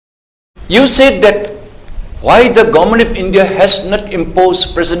You said that why the government of India has not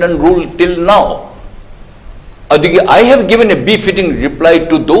imposed president rule till now. I have given a befitting reply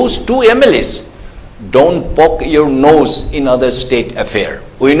to those two MLAs. Don't poke your nose in other state affair.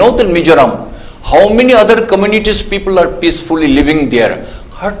 We know that Mizoram, how many other communities people are peacefully living there?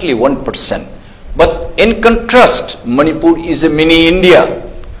 Hardly 1%. But in contrast, Manipur is a mini India.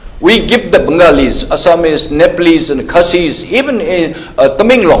 We give the Bengalis, Assamese, Nepalese and Khasis, even in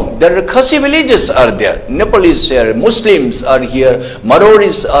Tamenglong, there are Khasi villages are there. Nepalese are, Muslims are here,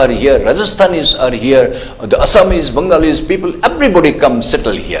 Maroris are here, Rajasthanis are here, the Assamese, Bengalis, people, everybody come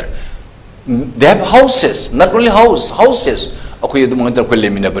settle here. They have houses, not only houses. In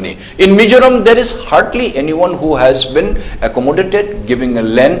Mizoram, there is hardly anyone who has been accommodated giving a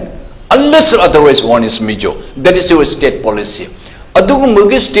land, unless or otherwise one is Mizo. That is your state policy.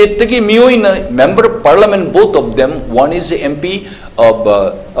 Adugumbugi state tagi miyoina member of parliament, both of them, one is a MP of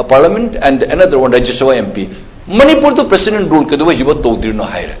parliament and another one Rajya Sabha MP. Manipur to president rule keduwa jiba tawdirno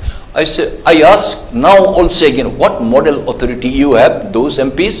haire. I ask now also again, what model authority you have, those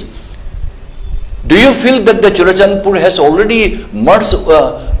MPs? Do you feel that the Churachandpur has already merged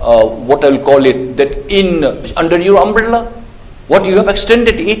what I will call it, that in under your umbrella? What you have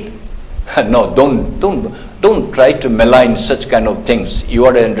extended it? No, don't try to malign such kind of things. You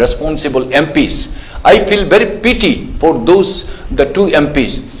are a responsible MPs. I feel very pity for the two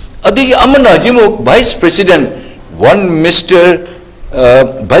MPs. Adi Amana Jimok, Vice President, one Mr.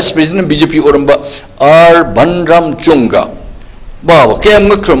 Vice President BJP Oramba R. Banram Chunga. Baba, Kem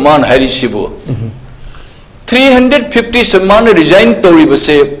Kraman Harishibu. 350 सम्मान resign तौरी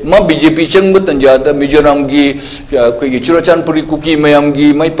बसे मा BJP चंग तंजादा मिजोराम की कोई चुराचानपुरी cookie मयाम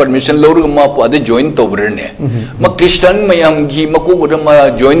की my permission लोर मा पादे ज्वाइन तौबरने मा क्रिश्चियन मयाम की मको गुड मा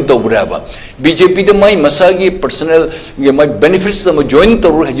ज्वाइन तौबराबा बीजेपी दे माई मसा की पर्सनल ये माई बेनिफिट्स दम ज्वाइन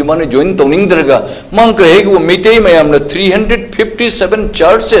तौर है जुमाने ज्वाइन तौनिंग दरगा मांग करे कि वो मिते मयाम न 357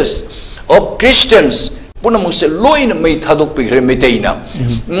 charges of Christians पुनः मुझसे लोइन में थादोक पिघरे मितेइना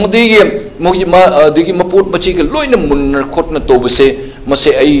मुझे मपोट बची के लोइन मुन्नर खोटना तो बसे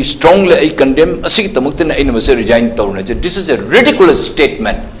मुझसे आई strongly आई condemn असी की तमुक्ते न आई नमसे resign तोड़ने चाहिए. This is a ridiculous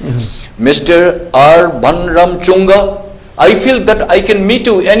statement. Mr. R. Banram Chunga, I feel that I can meet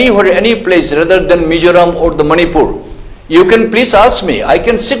you anywhere, any place rather than Mizoram or the Manipur. You can please ask me. I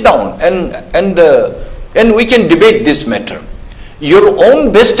can sit down and we can debate this matter. Your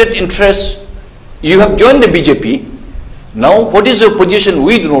own vested interest. You have joined the BJP. Now, what is your position?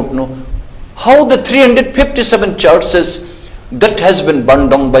 We do not know. How the 357 charges that has been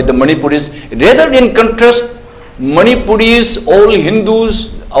burned down by the Manipuris. Rather, in contrast, Manipuris, all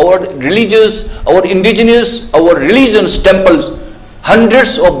Hindus, our religious, our indigenous, our religions, temples,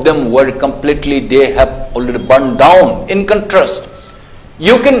 hundreds of them were completely, they have already burned down. In contrast,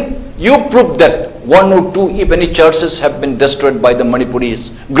 you prove that one or two, if any charges have been destroyed by the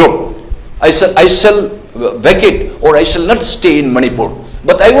Manipuris group. I shall vacate or I shall not stay in Manipur.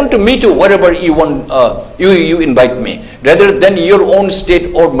 But I want to meet you wherever you want. You invite me, rather than your own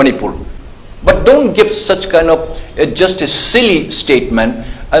state or Manipur. But don't give such kind of just a silly statement.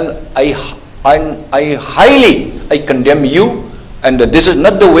 And I highly condemn you. And this is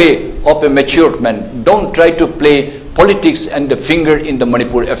not the way of a matured man. Don't try to play politics and the finger in the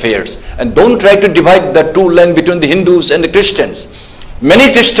Manipur affairs. And don't try to divide the two land between the Hindus and the Christians.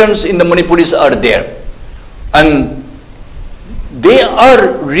 Many Christians in the Manipuris are there, and they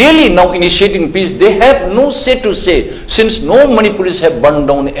are really now initiating peace. They have no say to say, since no Manipuris have burned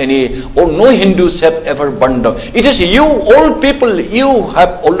down any, or no Hindus have ever burned down. It is you all people, you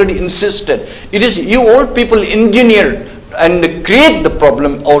have already insisted. It is you all people engineered and create the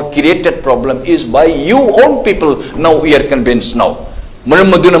problem, or created problem is by you all people. Now we are convinced now.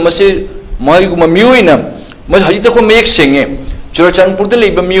 Maramaduna masi mayu mamiuina mas hajita ko mek senge. Churachandpur de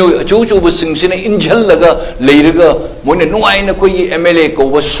leiba miyo achu basing sina injal laga leiraga moine nuaina koi MLA ko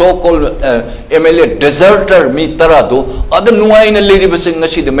was so called MLA deserter mi tarado ada nuaina leiri basing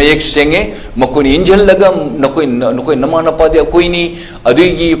ngasi de mayek senge makoni injal laga nakoi namana pade koi ni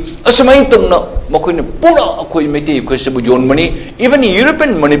adigi asmai tungna makoi ne pura koi mete ko se bujon mani even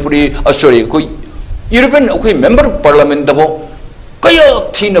European Manipuri sorry koi European koi member of parliament dabo kaya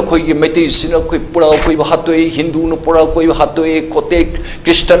thina koi ki meti sina koi pura koi hatoi Hindu no pura koi hatoi kote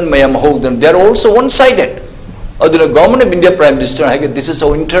Christian mayam hodan. They are also one sided. Aduna government of India Prime Minister this is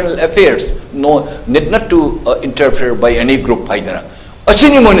our internal affairs. No need not to interfere by any group haidana.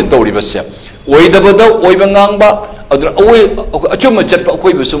 Asini moni tawri basya. Oida bada oibangang ba aduna achuma chatpa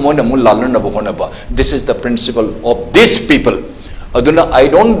koi basu mona mun lalna ba hona ba. This is the principle of these people. Aduna I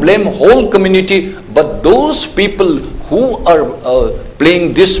don't blame whole community, but those people who are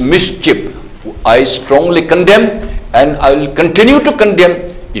playing this mischief, I strongly condemn, and I will continue to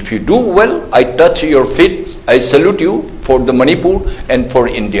condemn. If you do well, I touch your feet. I salute you for the Manipur and for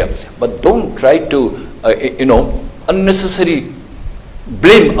India. But don't try to, unnecessary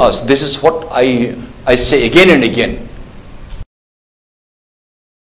blame us. This is what I say again and again.